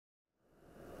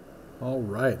All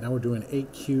right, now we're doing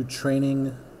 8Q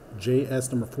training,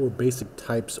 JS number 4 basic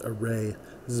types array.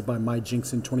 This is by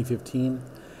MyJinx in 2015,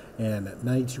 and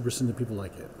 92% of people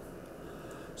like it.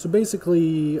 So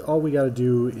basically, all we got to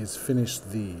do is finish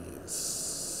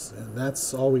these, and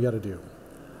that's all we got to do.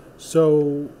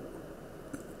 So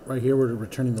right here, we're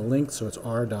returning the length, so it's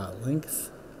r.length.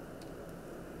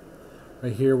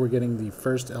 Right here, we're getting the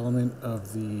first element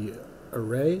of the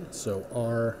array, so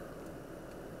r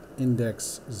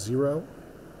index 0.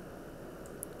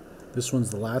 This one's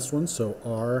the last one, so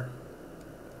r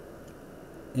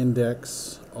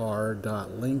index r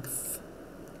dot length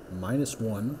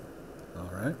 -1. All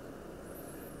right.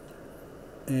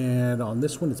 And on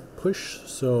this one, it's push,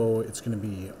 so it's going to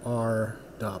be r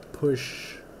dot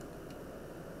push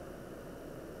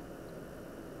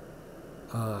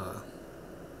r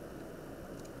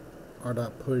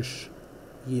dot push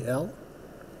el,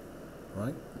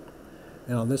 right?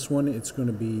 And on this one, it's going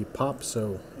to be pop,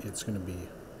 so it's going to be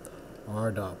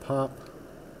r dot pop.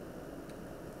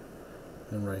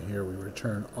 And right here, we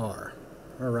return r.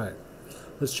 All right,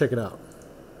 let's check it out.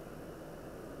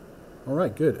 All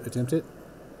right, good. Attempt it.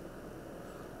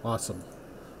 Awesome.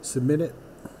 Submit it.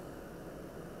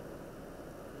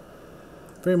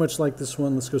 Very much like this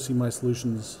one. Let's go see my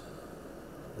solutions.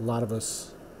 A lot of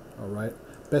us. All right.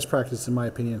 Best practice, in my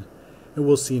opinion. And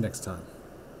we'll see you next time.